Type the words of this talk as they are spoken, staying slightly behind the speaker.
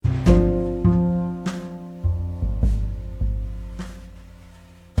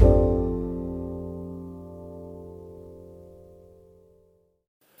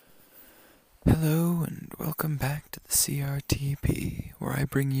Welcome back to the CRTP, where I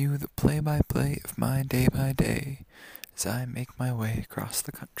bring you the play-by-play of my day-by-day as I make my way across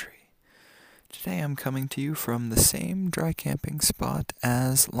the country. Today I'm coming to you from the same dry camping spot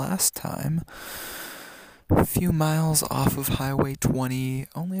as last time, a few miles off of Highway 20,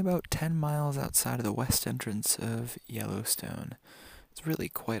 only about 10 miles outside of the west entrance of Yellowstone. It's really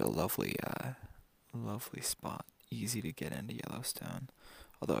quite a lovely spot, easy to get into Yellowstone.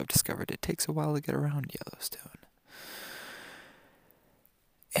 Although I've discovered it takes a while to get around Yellowstone.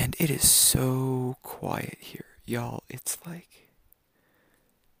 And it is so quiet here. Y'all, it's like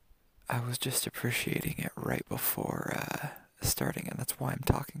I was just appreciating it right before starting, and that's why I'm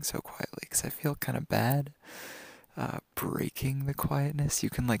talking so quietly, because I feel kind of bad breaking the quietness.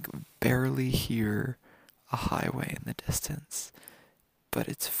 You can barely hear a highway in the distance, but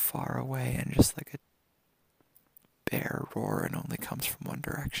it's far away and just like a bear roar and only comes from one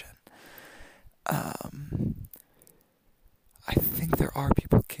direction. I think there are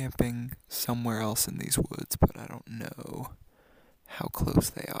people camping somewhere else in these woods, but I don't know how close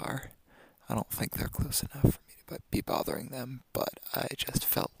they are. I don't think they're close enough for me to be bothering them, but I just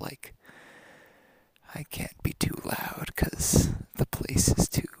felt like I can't be too loud because the place is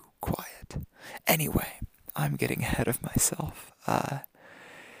too quiet. Anyway, I'm getting ahead of myself.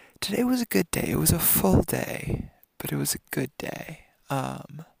 Today was a good day. It was a full day, but it was a good day.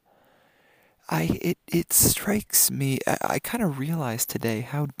 It strikes me, I kind of realized today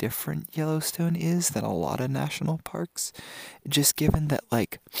how different Yellowstone is than a lot of national parks, just given that,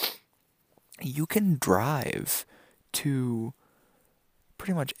 you can drive to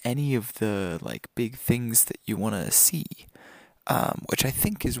pretty much any of the, big things that you want to see, which I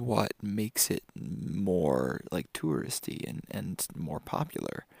think is what makes it more, touristy and more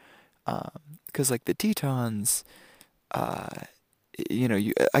popular. Because, the Tetons,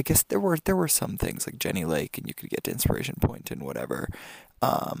 I guess there were some things like Jenny Lake, and you could get to Inspiration Point and whatever,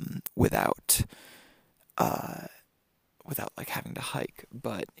 without having to hike.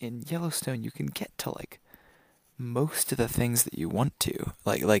 But in Yellowstone, you can get to most of the things that you want to.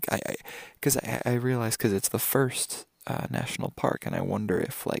 Because I realize, because it's the first national park, and I wonder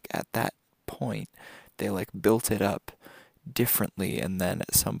if at that point they built it up differently, and then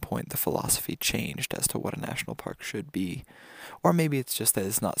at some point the philosophy changed as to what a national park should be. Or maybe it's just that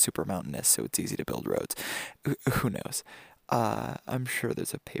it's not super mountainous, so it's easy to build roads. Who knows? I'm sure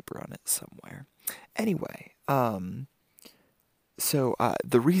there's a paper on it somewhere. Anyway, so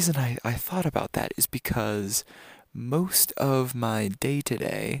the reason I thought about that is because most of my day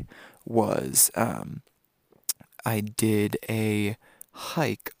today was I did a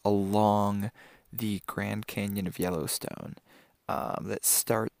hike along the Grand Canyon of Yellowstone. That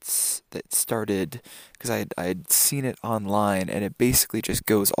started because I'd seen it online, and it basically just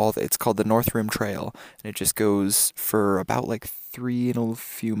goes it's called the North Rim Trail, and it just goes for about 3 and a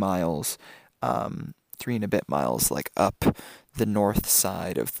few miles, 3 and a bit miles, up the north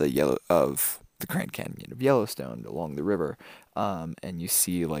side of the Grand Canyon of Yellowstone along the river, and you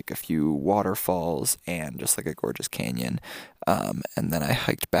see a few waterfalls and just a gorgeous canyon, and then I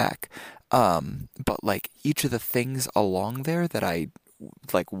hiked back. But each of the things along there that I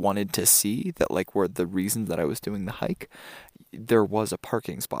wanted to see, that were the reasons that I was doing the hike, there was a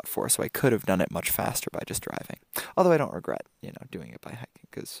parking spot for, so I could have done it much faster by just driving. Although I don't regret, doing it by hiking,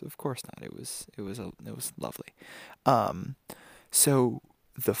 because of course not. It was lovely. So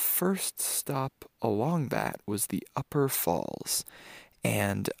the first stop along that was the Upper Falls.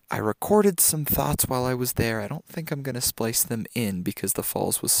 And I recorded some thoughts while I was there. I don't think I'm going to splice them in because the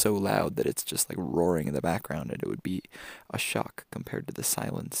falls was so loud that it's just roaring in the background, and it would be a shock compared to the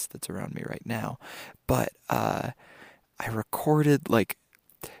silence that's around me right now. But I recorded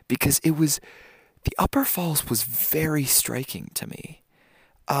because the Upper Falls was very striking to me.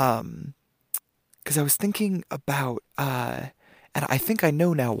 Because I was thinking about, and I think I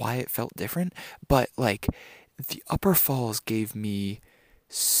know now why it felt different, but the Upper Falls gave me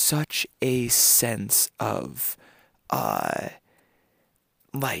such a sense of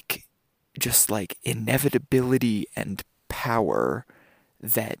just inevitability and power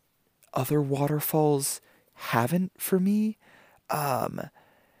that other waterfalls haven't for me.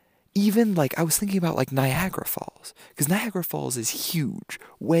 Even I was thinking about Niagara Falls, because Niagara Falls is huge,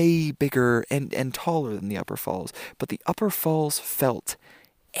 way bigger and taller than the Upper Falls, but the Upper Falls felt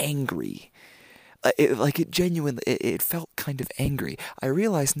angry. It genuinely, it felt kind of angry. I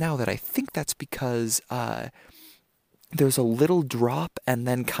realize now that I think that's because there's a little drop and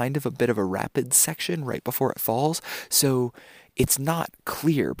then kind of a bit of a rapid section right before it falls, so it's not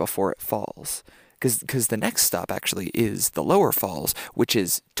clear before it falls. Because the next stop actually is the Lower Falls, which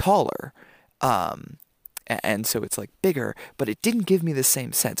is taller, and so it's like bigger, but it didn't give me the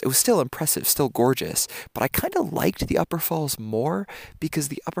same sense. It was still impressive, still gorgeous, but I kind of liked the Upper Falls more because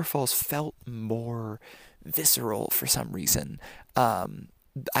the Upper Falls felt more visceral for some reason.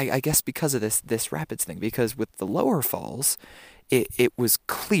 I guess because of this rapids thing, because with the Lower Falls, it was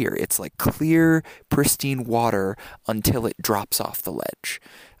clear. It's like clear, pristine water until it drops off the ledge.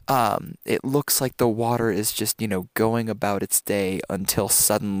 It looks like the water is just, going about its day until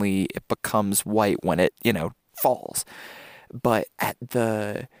suddenly it becomes white when it, falls. But at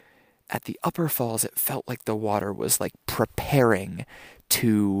the Upper Falls, it felt like the water was like preparing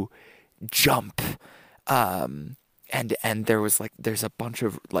to jump. And there's a bunch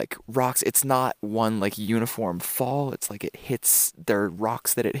of like rocks. It's not one like uniform fall. It's like there are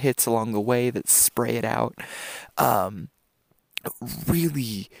rocks that it hits along the way that spray it out.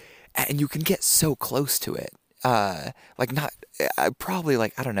 Really, and you can get so close to it. Like not, probably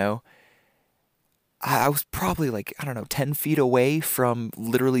like, I don't know. I was probably like, I don't know, 10 feet away from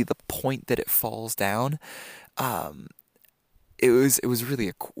literally the point that it falls down. It was really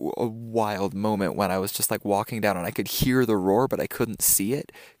a wild moment when I was just like walking down and I could hear the roar, but I couldn't see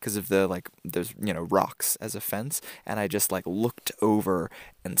it because of there's, rocks as a fence. And I just like looked over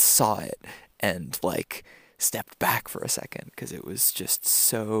and saw it and like stepped back for a second because it was just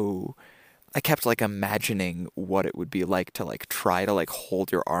so. I kept like imagining what it would be like to like try to like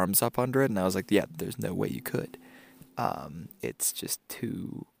hold your arms up under it. And I was like, yeah, there's no way you could. It's just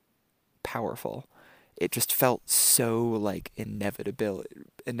too powerful. It just felt so like inevitable.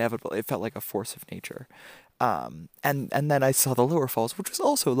 It felt like a force of nature. And then I saw the Lower Falls, which was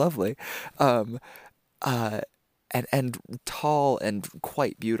also lovely, uh, and tall and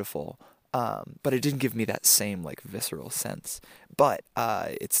quite beautiful. But it didn't give me that same like visceral sense. But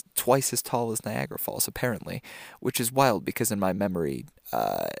it's twice as tall as Niagara Falls apparently, which is wild because in my memory,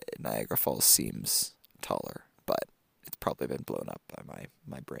 Niagara Falls seems taller, but it's probably been blown up by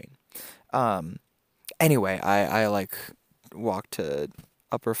my brain. Anyway, I like walked to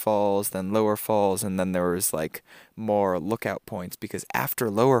Upper Falls, then Lower Falls, and then there was like more lookout points because after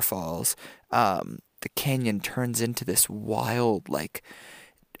Lower Falls, the canyon turns into this wild like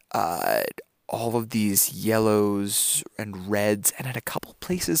all of these yellows and reds, and at a couple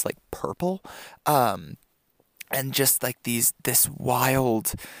places like purple, and just like this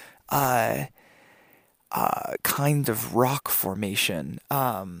wild kind of rock formation.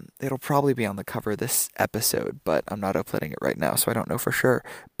 It'll probably be on the cover of this episode, but I'm not uploading it right now, so I don't know for sure.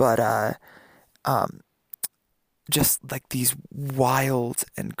 But just like these wild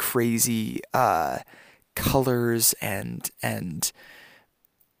and crazy colors and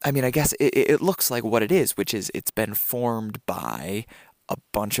I mean, I guess it looks like what it is, which is it's been formed by a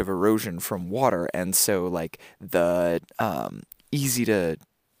bunch of erosion from water, and so like the easy to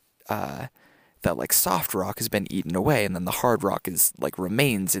that like soft rock has been eaten away, and then the hard rock is like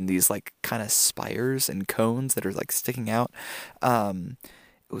remains in these like kind of spires and cones that are like sticking out. It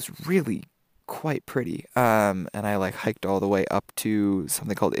was really quite pretty. And I like hiked all the way up to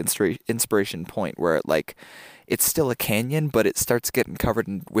something called Inspiration Point, where it's still a canyon, but it starts getting covered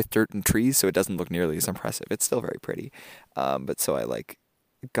with dirt and trees, so it doesn't look nearly as impressive. It's still very pretty. But so I like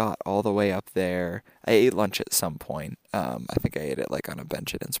got all the way up there. I ate lunch at some point. I think I ate it like on a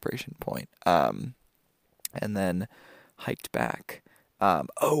bench at Inspiration Point. And then hiked back.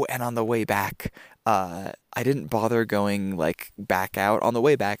 And on the way back, I didn't bother going like back out. On the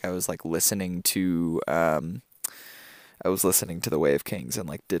way back, I was like listening to the Way of Kings and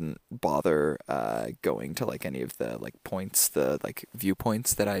like didn't bother going to like any of the like points, the like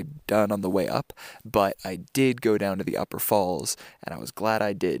viewpoints that I'd done on the way up. But I did go down to the Upper Falls, and I was glad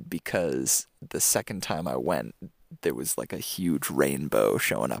I did because the second time I went, there was like a huge rainbow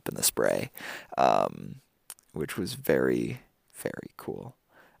showing up in the spray, which was very, very cool.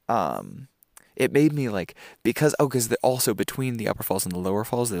 It made me like, because also between the Upper Falls and the Lower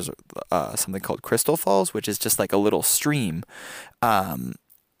Falls, there's something called Crystal Falls, which is just like a little stream.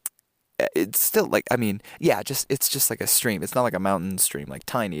 It's still like, I mean, yeah, it's just like a stream. It's not like a mountain stream, like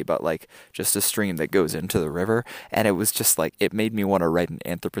tiny, but like just a stream that goes into the river. And it was just like, it made me want to write an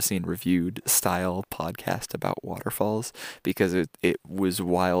Anthropocene Reviewed style podcast about waterfalls, because it was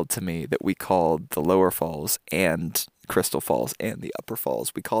wild to me that we called the Lower Falls and Crystal Falls and the Upper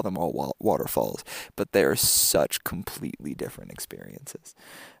Falls, we call them all waterfalls, but they're such completely different experiences.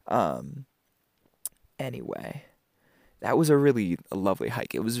 Anyway, that was a really lovely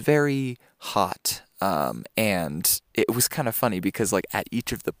hike. It was very hot, and it was kind of funny because like at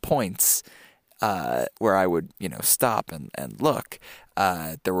each of the points where I would stop and look,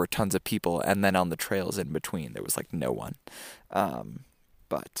 there were tons of people, and then on the trails in between there was like no one.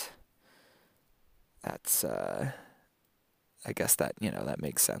 But that's I guess that, that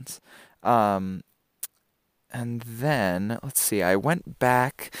makes sense. Um, and then let's see, I went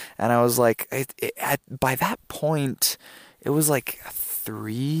back and I was like, by that point, it was like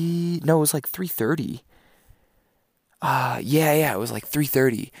three. No, it was like 3:30. Yeah, it was like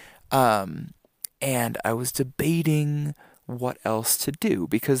 3:30. Um, and I was debating what else to do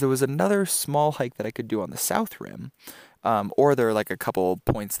because there was another small hike that I could do on the south rim, or there are like a couple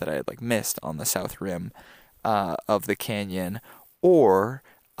points that I had like missed on the south rim of the canyon, or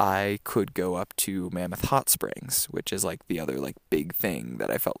I could go up to Mammoth Hot Springs, which is like the other like big thing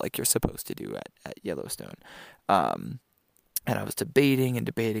that I felt like you're supposed to do at Yellowstone. Um, and I was debating and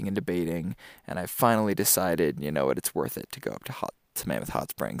debating and debating, and I finally decided, you know what, it's worth it to go up to Mammoth Hot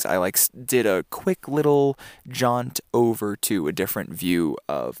Springs. I like did a quick little jaunt over to a different view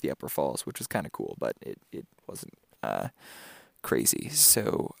of the Upper Falls, which was kind of cool, but it wasn't crazy.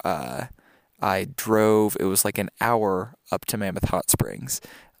 So I drove. It was like an hour up to Mammoth Hot Springs.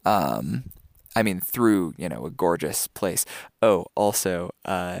 Um, I mean, through a gorgeous place. Oh, also,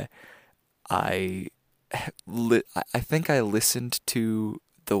 I I think I listened to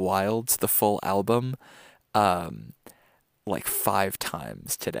The Wilds, the full album, um, like 5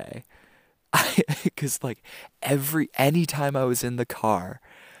 times today. Because like anytime I was in the car,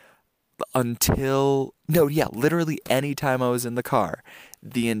 until no, yeah, literally anytime I was in the car,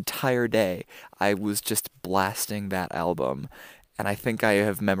 the entire day, I was just blasting that album, and I think I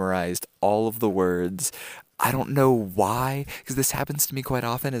have memorized all of the words. I don't know why, because this happens to me quite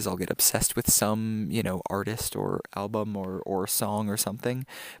often. Is I'll get obsessed with some artist or album or song or something,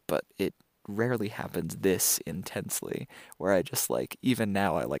 but it rarely happens this intensely where I just like even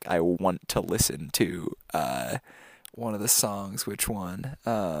now I want to listen to one of the songs. Which one?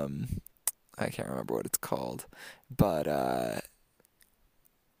 I can't remember what it's called, but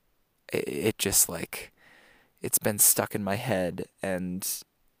it just like it's been stuck in my head, and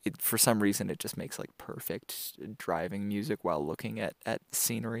for some reason it just makes like perfect driving music while looking at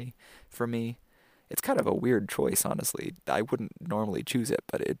scenery for me. It's kind of a weird choice, honestly. I wouldn't normally choose it,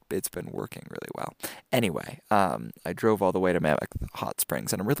 but it's been working really well. Anyway, I drove all the way to Mammoth Hot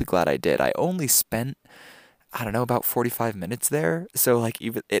Springs, and I'm really glad I did. I only spent, I don't know, about 45 minutes there. So like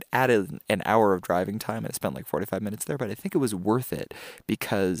even it added an hour of driving time, and I spent like 45 minutes there, but I think it was worth it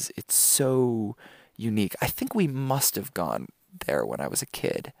because it's so unique. I think we must have gone there when I was a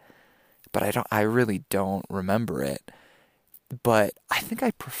kid, but I really don't remember it. But I think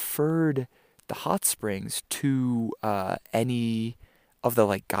I preferred the hot springs to any of the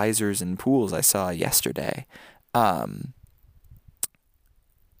like geysers and pools I saw yesterday. Um,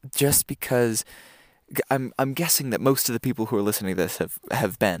 just because I'm guessing that most of the people who are listening to this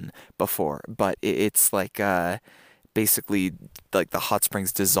have been before, but it's like basically like the hot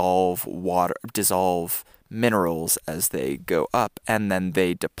springs dissolve minerals as they go up, and then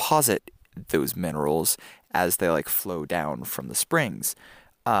they deposit those minerals as they like flow down from the springs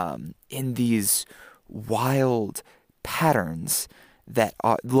in these wild patterns that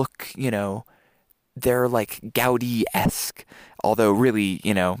look, they're like Gaudi-esque, although really,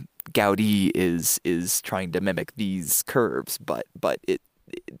 Gaudi is trying to mimic these curves, but it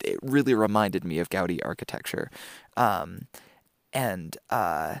really reminded me of Gaudi architecture. Um, and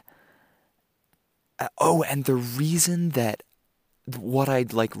oh, and the reason that what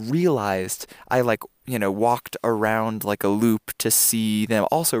I'd like realized, I like walked around like a loop to see them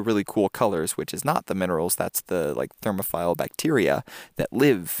also really cool colors, which is not the minerals, that's the like thermophile bacteria that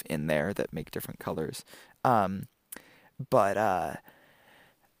live in there that make different colors. Um, but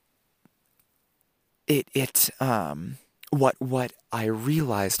what I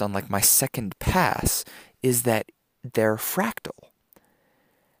realized on like my second pass is that they're fractal.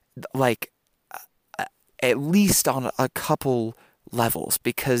 Like at least on a couple levels,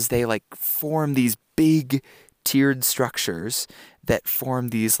 because they like form these big tiered structures that form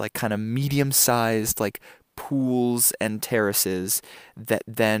these like kind of medium-sized like pools and terraces that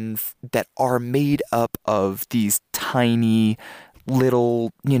are made up of these tiny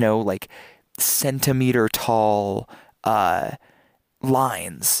little, like centimeter tall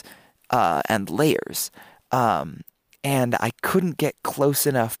lines and layers. Um, and I couldn't get close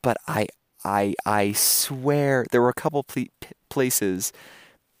enough, but I swear there were a couple places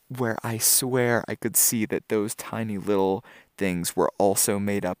where I swear I could see that those tiny little things were also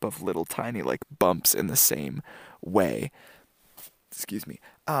made up of little tiny like bumps in the same way. Excuse me.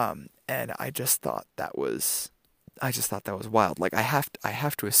 And I just thought that was wild. Like I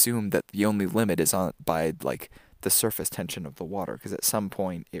have to assume that the only limit is on by like the surface tension of the water, because at some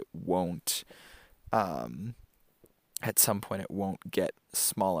point it won't um at some point it won't get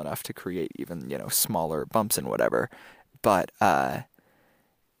small enough to create even, smaller bumps and whatever. But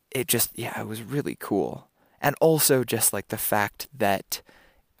it just, yeah, it was really cool. And also just like the fact that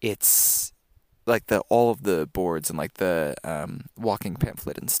it's like the all of the boards and like the walking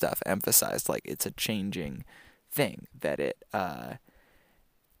pamphlet and stuff emphasized like it's a changing thing, that it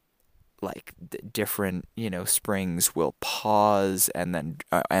like different springs will pause and then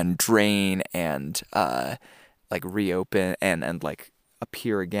and drain and like reopen and like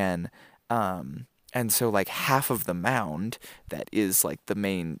appear again. And so like half of the mound that is like the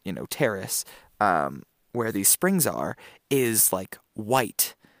main terrace, where these springs are, is like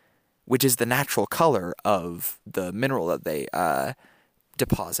white, which is the natural color of the mineral that they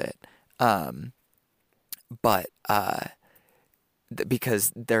deposit. But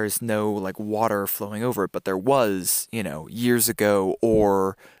because there's no like water flowing over it, but there was, years ago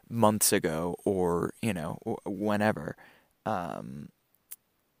or months ago or, whenever.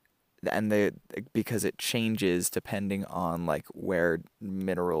 And because it changes depending on like where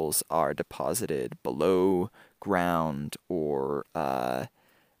minerals are deposited below ground, or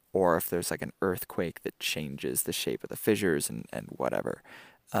if there's like an earthquake that changes the shape of the fissures and whatever.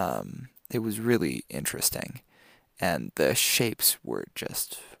 It was really interesting, and the shapes were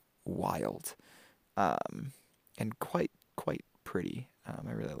just wild, and quite pretty.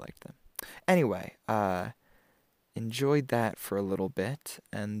 I really liked them. Anyway, enjoyed that for a little bit,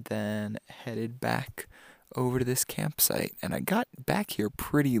 and then headed back over to this campsite. And I got back here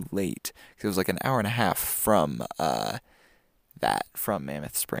pretty late because it was like an hour and a half from from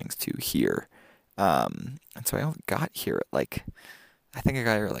Mammoth Springs to here. And so I got here at like, I think I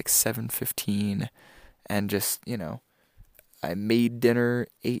got here at like 7:15, and just I made dinner,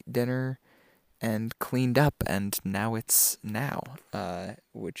 ate dinner, and cleaned up, and now it's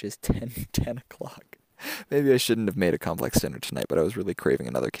which is 10 o'clock. Maybe I shouldn't have made a complex dinner tonight, but I was really craving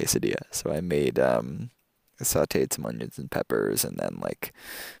another quesadilla, so I made sauteed some onions and peppers, and then like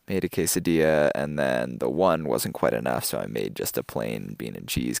made a quesadilla, and then the one wasn't quite enough, so I made just a plain bean and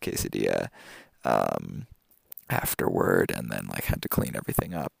cheese quesadilla afterward, and then like had to clean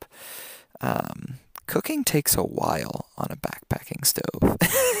everything up. Cooking takes a while on a backpacking stove.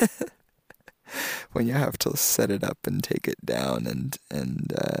 When you have to set it up and take it down and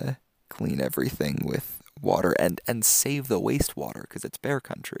clean everything with water and save the wastewater, because it's bear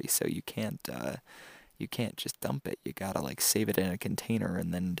country, so you can't just dump it. You gotta like save it in a container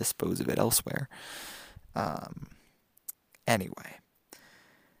and then dispose of it elsewhere. Anyway,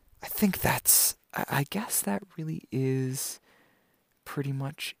 I think I guess that really is pretty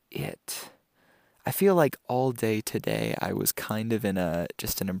much it. I feel like all day today I was kind of in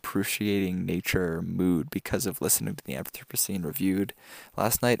just an appreciating nature mood because of listening to the Anthropocene Reviewed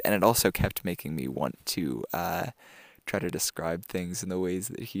last night, and it also kept making me want to try to describe things in the ways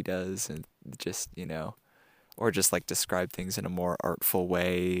that he does, and just or just like describe things in a more artful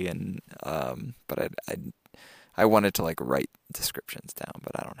way. And but I wanted to like write descriptions down,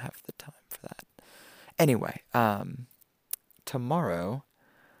 but I don't have the time for that. Anyway, tomorrow,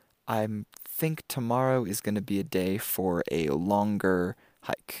 I think tomorrow is going to be a day for a longer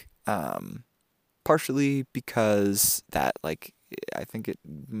hike. Partially because that, like, I think it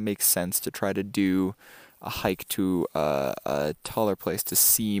makes sense to try to do a hike to a taller place to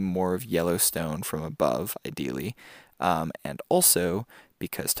see more of Yellowstone from above, ideally. And also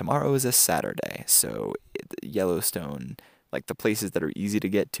because tomorrow is a Saturday, so Yellowstone, like the places that are easy to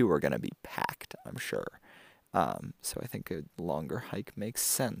get to, are going to be packed, I'm sure. So I think a longer hike makes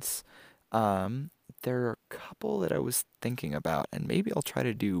sense. There are a couple that I was thinking about, and maybe I'll try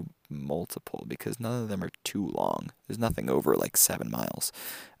to do multiple because none of them are too long. There's nothing over like 7 miles,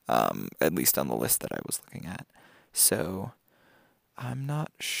 at least on the list that I was looking at. So I'm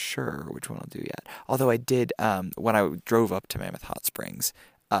not sure which one I'll do yet. Although I did, when I drove up to Mammoth Hot Springs,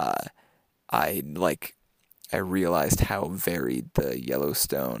 I realized how varied the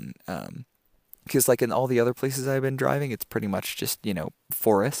Yellowstone, because like in all the other places I've been driving, it's pretty much just,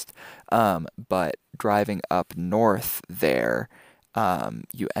 forest. But driving up north there,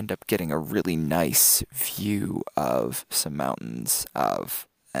 you end up getting a really nice view of some mountains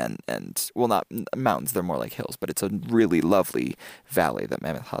and well, not mountains, they're more like hills, but it's a really lovely valley that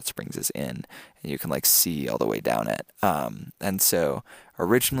Mammoth Hot Springs is in, and you can like see all the way down it. And so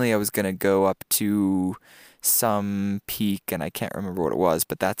originally I was gonna go up to some peak, and I can't remember what it was,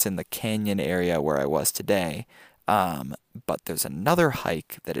 but that's in the canyon area where I was today. But there's another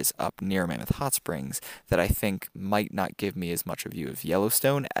hike that is up near Mammoth Hot Springs that I think might not give me as much a view of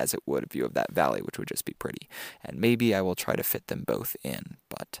Yellowstone as it would a view of that valley, which would just be pretty. And maybe I will try to fit them both in,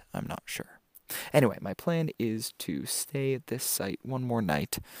 but I'm not sure. Anyway, my plan is to stay at this site one more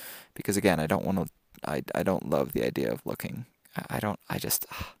night because again, I don't want to. I don't love the idea of looking.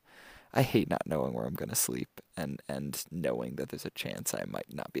 I hate not knowing where I'm gonna sleep and knowing that there's a chance I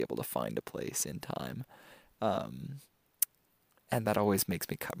might not be able to find a place in time. And that always makes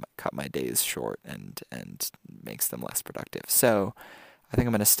me cut my days short and makes them less productive. So I think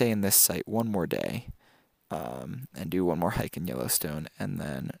I'm gonna stay in this site one more day, and do one more hike in Yellowstone, and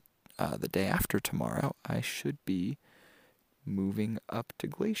then the day after tomorrow I should be moving up to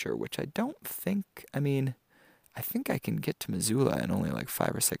Glacier, which I don't think. I mean, I think I can get to Missoula in only like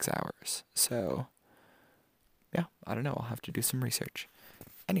 5 or 6 hours. So yeah, I don't know. I'll have to do some research.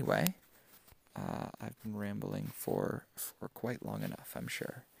 Anyway. I've been rambling for quite long enough, I'm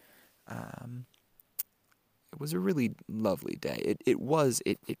sure. It was a really lovely day. It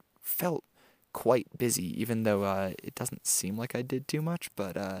felt quite busy, even though it doesn't seem like I did too much.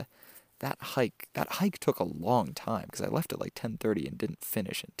 But that hike took a long time because I left at like 10:30 and didn't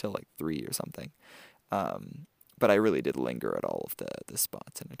finish until like 3 or something. But I really did linger at all of the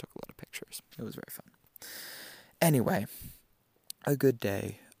spots, and I took a lot of pictures. It was very fun. Anyway, a good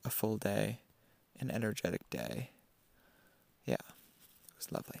day, a full day. An energetic day. Yeah, it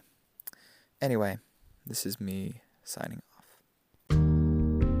was lovely. Anyway, this is me signing off.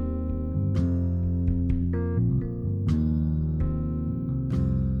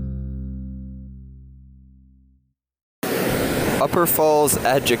 Upper Falls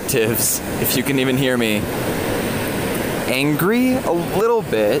adjectives, if you can even hear me. Angry, a little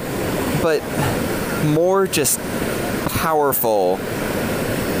bit, but more just powerful.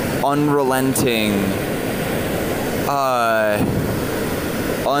 Unrelenting,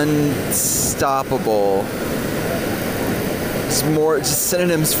 unstoppable. It's more just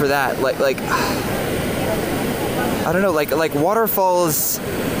synonyms for that. Like I don't know. Like waterfalls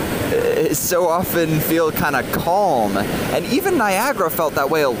so often feel kind of calm, and even Niagara felt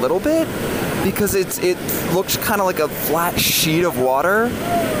that way a little bit because it looks kind of like a flat sheet of water.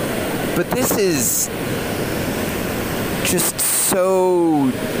 But this is just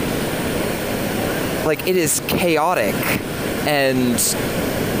so. Like, it is chaotic and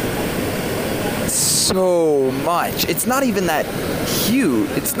so much. It's not even that huge.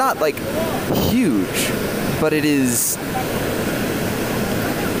 It's not, like, huge, but it is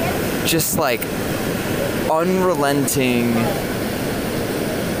just, like, unrelenting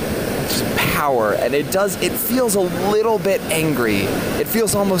power. And it feels a little bit angry. It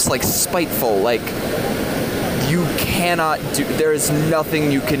feels almost, like, spiteful, like you cannot do. There is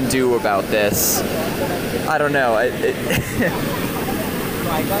nothing you can do about this. I don't know. I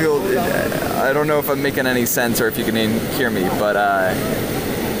don't know if I'm making any sense or if you can hear me, but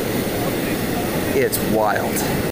it's wild.